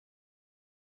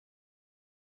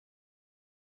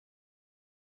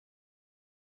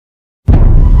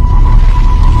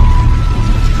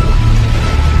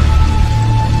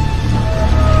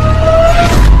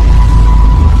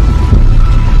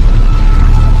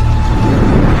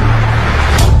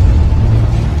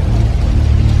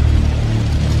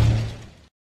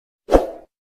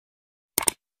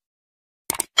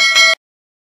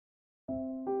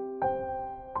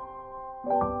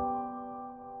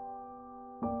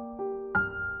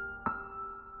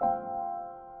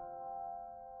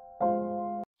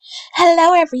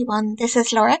Hello everyone, this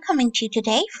is Laura coming to you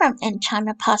today from End Time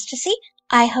Apostasy.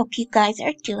 I hope you guys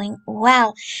are doing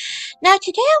well. Now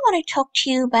today I want to talk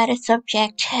to you about a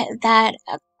subject that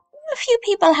a few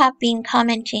people have been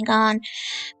commenting on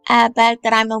about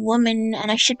that I'm a woman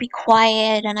and I should be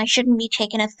quiet and I shouldn't be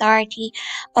taking authority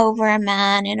over a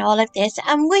man and all of this,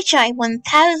 and which I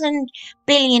 1000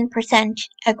 billion%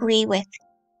 agree with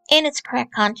in its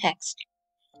correct context.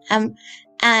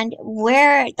 And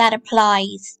where that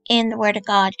applies in the Word of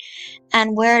God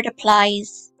and where it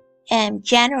applies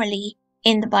generally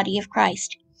in the body of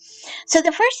Christ. So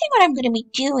the first thing what I'm going to be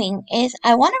doing is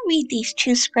I want to read these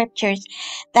two scriptures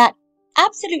that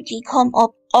absolutely come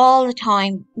up all the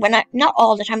time not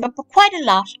all the time, but quite a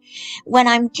lot when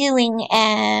I'm doing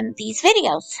these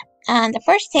videos. And the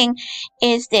first thing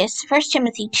is this, 1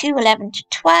 Timothy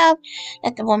 2:11-12,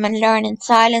 let the woman learn in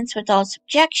silence with all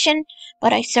subjection,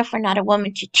 but I suffer not a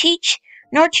woman to teach,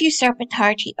 nor to usurp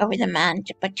authority over the man,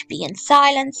 but to be in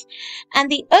silence.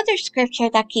 And the other scripture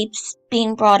that keeps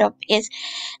being brought up is,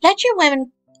 let your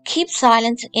women keep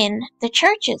silence in the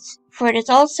churches, for it is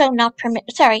not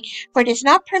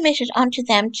permitted unto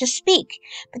them to speak,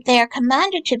 but they are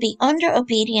commanded to be under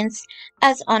obedience,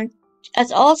 as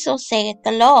also saith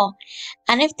the law.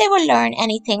 And if they will learn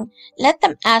anything, let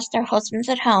them ask their husbands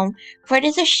at home, for it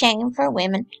is a shame for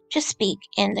women to speak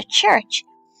in the church.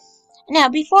 Now,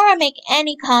 before I make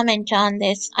any comment on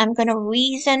this, I'm going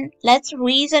to let's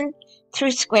reason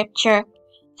through scripture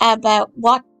about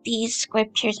what these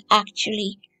scriptures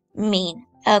actually mean,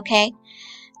 okay?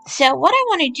 So what I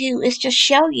want to do is just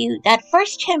show you that 1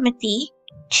 Timothy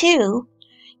 2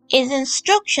 is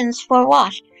instructions for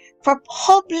what? For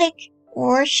public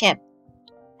worship,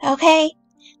 okay?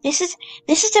 This is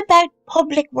about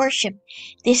public worship.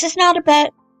 This is not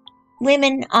about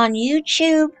women on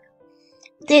YouTube.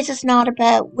 This is not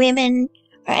about women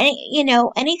or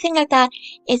anything like that.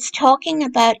 It's talking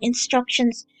about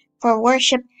instructions for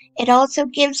worship. It also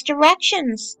gives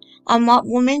directions on what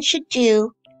women should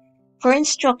do for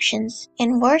instructions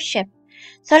in worship.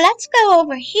 So let's go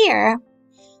over here,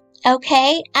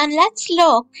 okay, and let's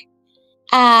look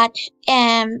at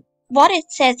what it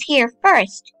says here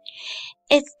first.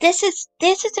 This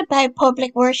is about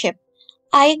public worship.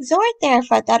 I exhort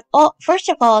therefore that first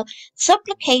of all,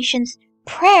 supplications,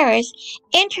 prayers,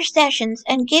 intercessions,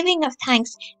 and giving of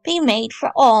thanks be made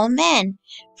for all men,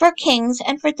 for kings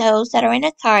and for those that are in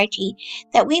authority,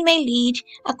 that we may lead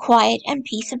a quiet and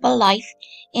peaceable life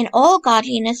in all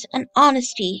godliness and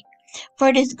honesty. For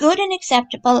it is good and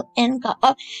acceptable in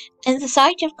the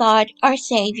sight of God our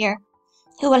Saviour,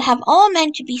 who will have all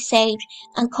men to be saved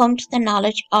and come to the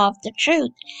knowledge of the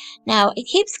truth. Now it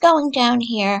keeps going down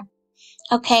here.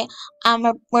 Okay,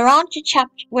 we're on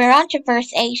to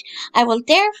verse 8. I will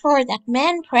therefore that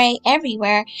men pray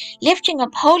everywhere, lifting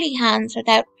up holy hands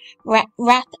without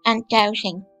wrath and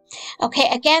doubting. Okay,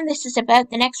 again, the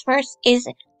next verse is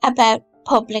about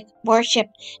public worship.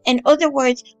 In other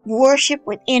words, worship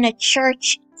within a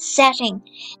church setting.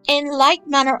 In like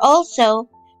manner also,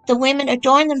 the women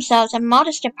adorn themselves in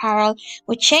modest apparel,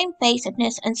 with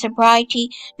shamefacedness and sobriety,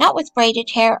 not with braided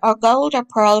hair, or gold, or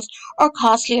pearls, or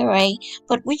costly array,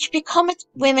 but which becometh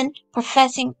women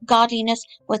professing godliness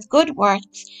with good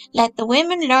works. Let the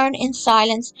women learn in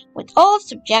silence with all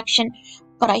subjection,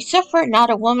 but I suffer not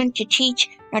a woman to teach,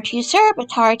 nor to usurp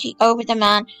authority over the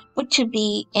man, but to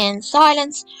be in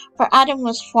silence. For Adam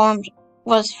was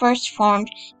first formed,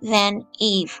 then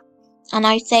Eve. And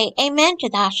I say amen to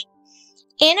that.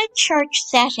 In a church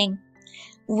setting,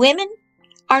 women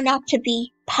are not to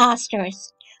be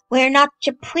pastors. We're not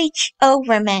to preach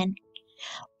over men.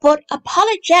 But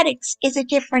apologetics is a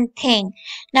different thing.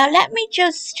 Now let me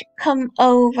just come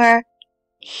over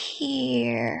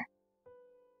here.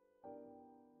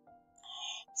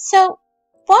 So,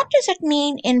 what does it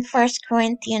mean in 1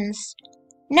 Corinthians?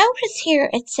 Notice here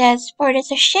it says, for it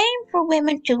is a shame for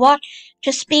women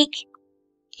to speak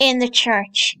in the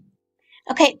church.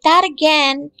 Okay, that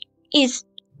again is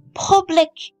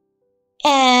public.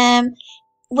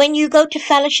 When you go to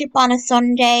fellowship on a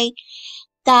Sunday,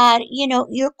 that,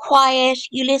 you're quiet,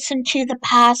 you listen to the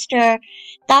pastor.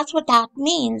 That's what that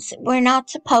means. We're not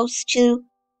supposed to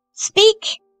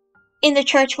speak in the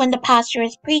church when the pastor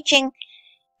is preaching,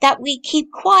 that we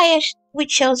keep quiet,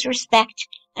 which shows respect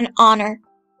and honor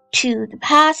to the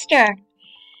pastor.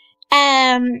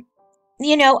 And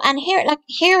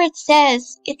here it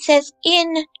says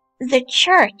in the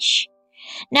church.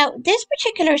 Now, these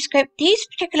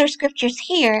particular scriptures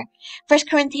here, 1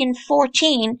 Corinthians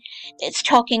 14, it's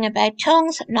talking about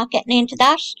tongues. I'm not getting into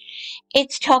that.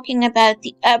 It's talking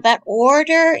about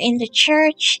order in the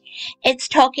church. It's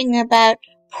talking about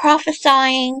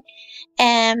prophesying,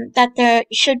 that there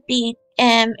should be,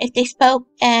 if they spoke,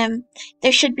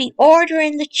 there should be order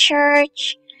in the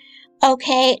church.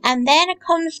 Okay, and then it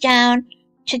comes down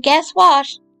to, guess what?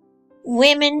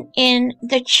 Women in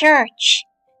the church.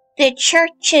 The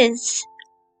churches,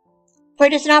 for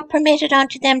it is not permitted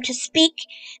unto them to speak,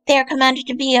 they are commanded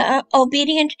to be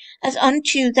obedient as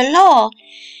unto the law.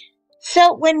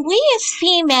 So when we as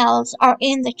females are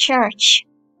in the church,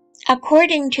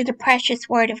 according to the precious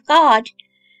word of God,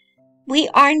 we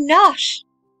are not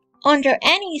under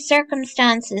any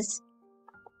circumstances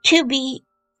to be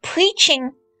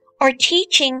preaching or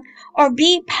teaching or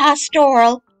be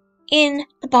pastoral in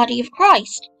the body of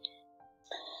Christ.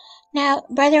 Now,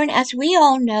 brethren, as we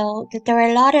all know, that there are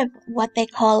a lot of what they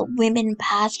call women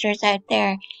pastors out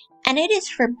there, and it is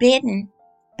forbidden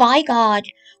by God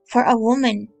for a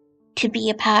woman to be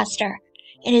a pastor.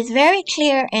 It is very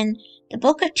clear in the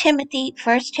book of Timothy,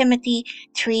 1 Timothy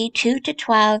 3,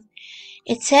 2-12.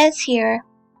 It says here,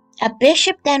 a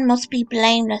bishop then must be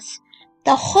blameless,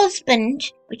 the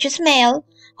husband, which is male,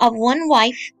 of one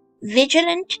wife,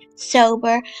 vigilant,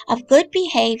 sober, of good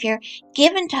behavior,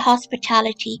 given to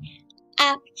hospitality,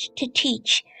 apt to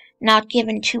teach, not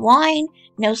given to wine,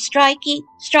 no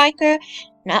striker,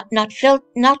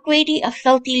 not greedy of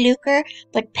filthy lucre,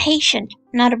 but patient,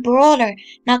 not a brawler,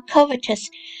 not covetous,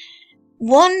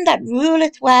 one that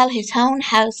ruleth well his own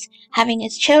house, having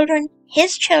his children,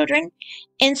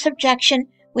 in subjection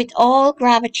with all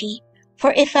gravity.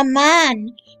 For if a man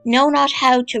know not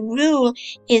how to rule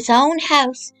his own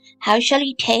house, how shall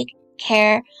he take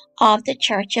care of the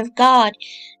church of God?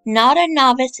 Not a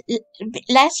novice,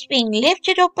 lest being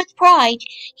lifted up with pride,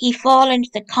 he fall into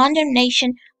the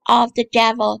condemnation of the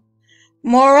devil.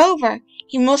 Moreover,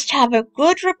 he must have a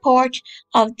good report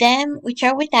of them which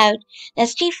are without,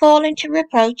 lest he fall into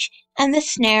reproach and the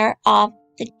snare of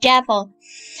the devil.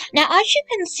 Now, as you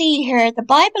can see here, the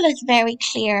Bible is very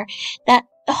clear that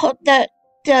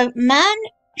the man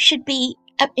should be,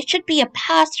 it should be a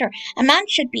pastor. A man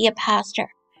should be a pastor.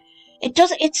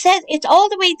 It says, it's all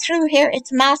the way through here,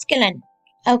 it's masculine.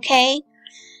 Okay?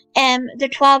 The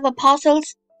 12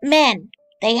 apostles, men.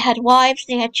 They had wives,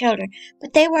 they had children,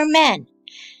 but they were men.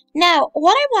 Now,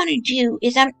 what I want to do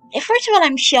is, first of all,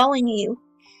 I'm showing you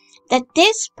that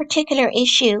this particular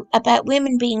issue about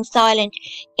women being silent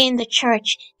in the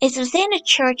church is within a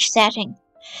church setting.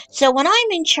 So when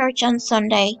I'm in church on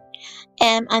Sunday,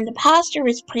 and the pastor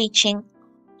is preaching,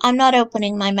 I'm not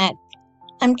opening my mouth.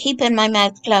 I'm keeping my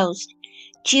mouth closed,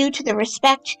 due to the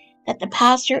respect that the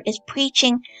pastor is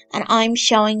preaching, and I'm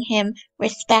showing him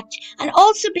respect, and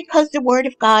also because the word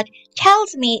of God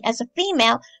tells me as a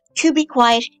female to be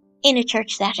quiet in a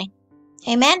church setting.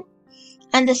 Amen?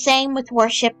 And the same with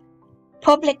worship,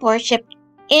 public worship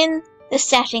in the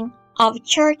setting of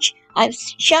church. I've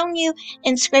shown you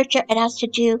in scripture it has to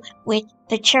do with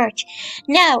the church.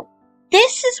 Now,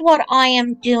 this is what I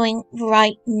am doing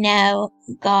right now,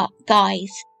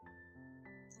 guys.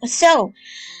 So,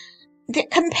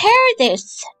 compare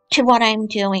this to what I'm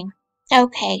doing.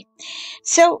 Okay,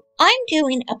 so I'm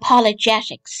doing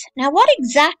apologetics. Now, what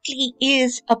exactly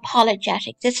is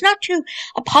apologetics? It's not to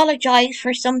apologize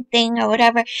for something or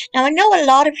whatever. Now, I know a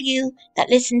lot of you that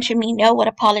listen to me know what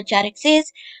apologetics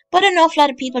is, but an awful lot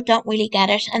of people don't really get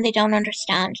it and they don't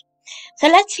understand. So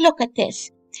let's look at this.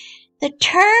 The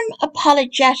term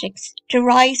apologetics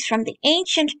derives from the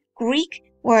ancient Greek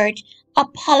word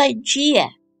apologia.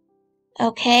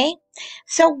 Okay,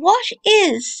 so what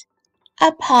is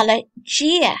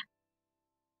apologia?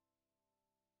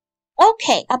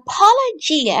 Okay,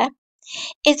 apologia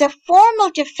is a formal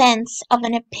defense of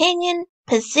an opinion,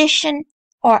 position,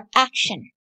 or action.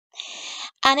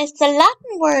 And it's the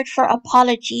Latin word for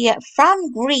apologia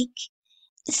from Greek,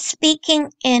 speaking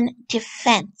in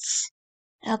defense.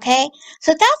 Okay,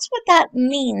 so that's what that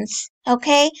means.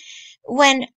 Okay,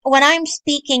 when I'm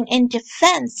speaking in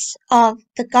defense of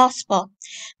the gospel,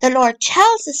 the Lord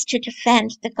tells us to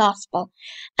defend the gospel.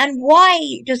 And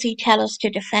why does he tell us to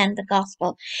defend the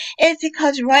gospel? It's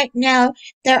because right now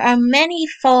there are many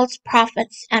false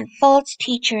prophets and false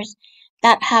teachers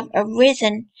that have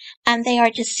arisen, and they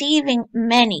are deceiving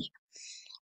many.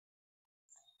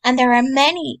 And there are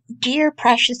many dear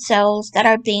precious souls that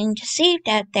are being deceived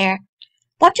out there.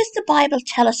 What does the Bible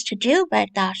tell us to do about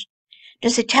that?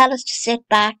 Does it tell us to sit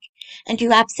back and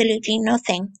do absolutely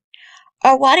nothing?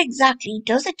 Or what exactly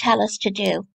does it tell us to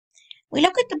do? We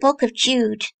look at the book of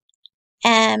Jude,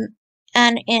 and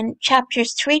in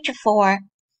chapters 3-4,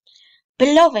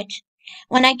 Beloved,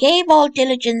 when I gave all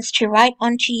diligence to write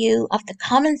unto you of the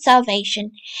common salvation,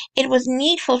 it was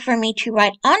needful for me to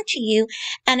write unto you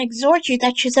and exhort you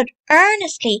that you should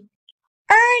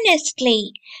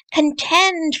earnestly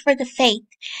contend for the faith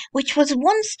which was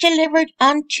once delivered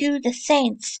unto the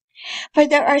saints. For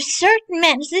there are certain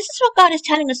men, this is what God is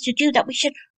telling us to do, that we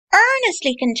should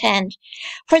earnestly contend.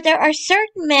 For there are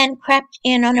certain men crept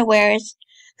in unawares,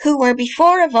 who were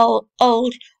before of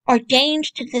old ordained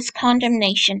to this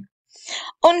condemnation.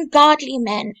 Ungodly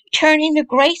men, turning the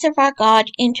grace of our God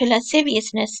into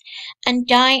lasciviousness, and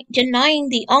denying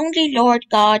the only Lord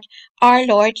God, our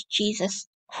Lord Jesus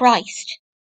Christ.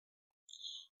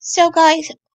 So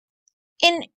guys,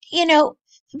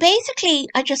 basically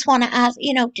I just want to ask,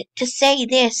 to say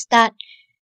this, that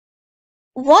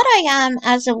what I am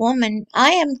as a woman, I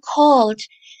am called,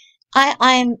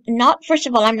 I'm not, first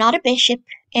of all, I'm not a bishop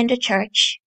in the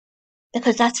church,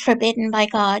 because that's forbidden by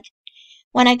God.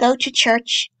 When I go to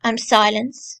church, I'm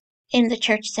silence in the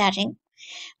church setting.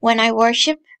 When I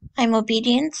worship, I'm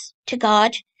obedience to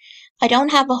God. I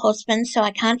don't have a husband, so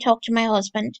I can't talk to my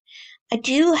husband. I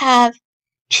do have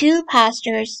 2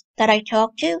 pastors that I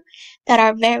talk to that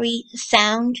are very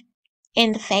sound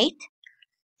in the faith.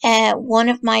 One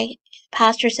of my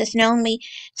pastors has known me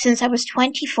since I was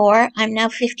 24. I'm now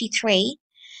 53.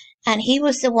 And he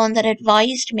was the one that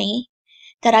advised me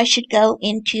that I should go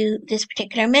into this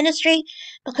particular ministry,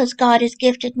 because God has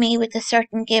gifted me with a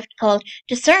certain gift called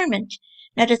discernment.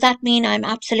 Now, does that mean I'm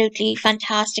absolutely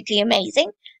fantastically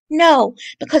amazing? No,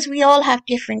 because we all have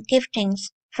different giftings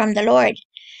from the Lord,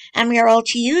 and we are all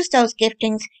to use those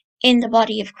giftings in the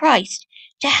body of Christ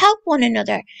to help one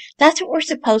another. That's what we're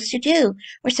supposed to do.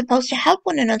 We're supposed to help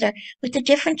one another with the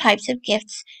different types of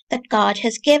gifts that God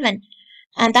has given.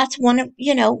 And that's one of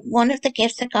the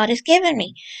gifts that God has given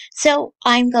me. So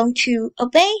I'm going to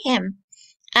obey him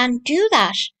and do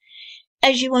that.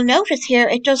 As you will notice here,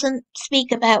 it doesn't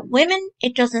speak about women.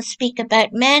 It doesn't speak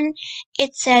about men.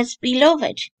 It says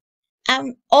beloved.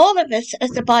 And all of us as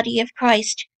the body of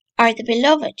Christ are the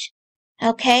beloved.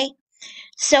 Okay?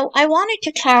 So I wanted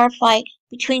to clarify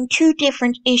between 2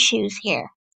 different issues here.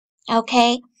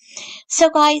 Okay? So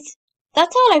guys,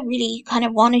 that's all I really kind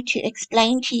of wanted to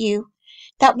explain to you,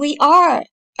 that we are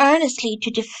earnestly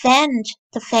to defend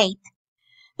the faith.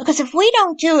 Because if we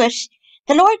don't do it,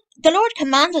 the Lord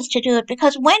commands us to do it,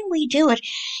 because when we do it,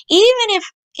 even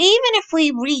if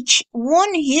we reach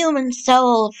one human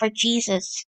soul for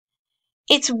Jesus,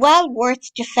 it's well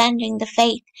worth defending the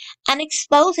faith and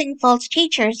exposing false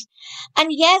teachers. And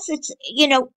yes,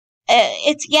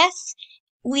 yes,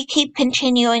 we keep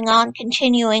continuing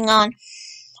on,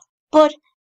 but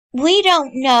we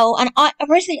don't know, and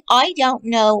I don't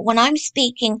know when I'm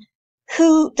speaking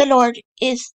who the Lord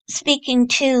is speaking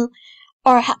to,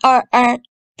 or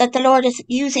that the Lord is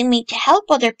using me to help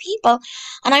other people,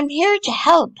 and I'm here to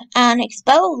help and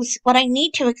expose what I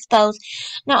need to expose.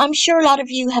 Now, I'm sure a lot of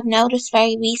you have noticed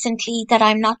very recently that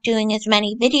I'm not doing as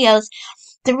many videos.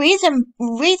 The reason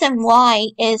why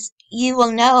is, you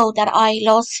will know that I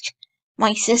lost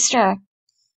my sister,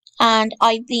 and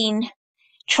I've been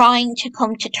trying to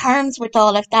come to terms with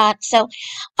all of that. So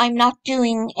I'm not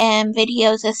doing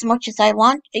videos as much as I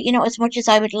want, as much as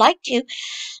I would like to.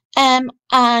 And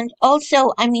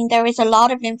also, I mean, there is a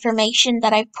lot of information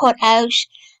that I put out,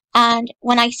 and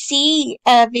when I see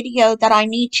a video that I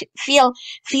need to feel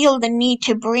the need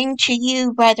to bring to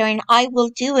you, brethren, I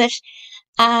will do it,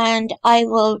 and I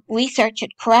will research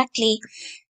it correctly.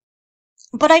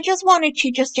 But I just wanted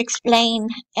to just explain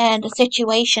the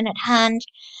situation at hand.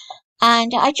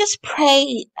 And I just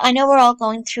pray, I know we're all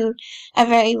going through a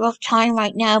very rough time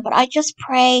right now, but I just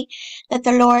pray that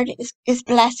the Lord is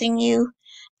blessing you,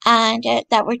 and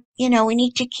that we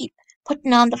need to keep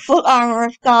putting on the full armor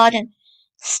of God and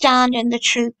stand in the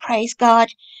truth. Praise God.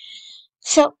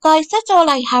 So guys, that's all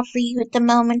I have for you at the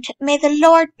moment. May the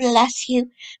Lord bless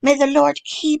you. May the Lord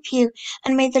keep you,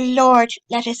 and may the Lord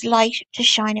let his light to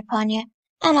shine upon you.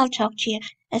 And I'll talk to you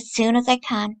as soon as I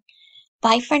can.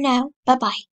 Bye for now. Bye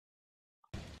bye.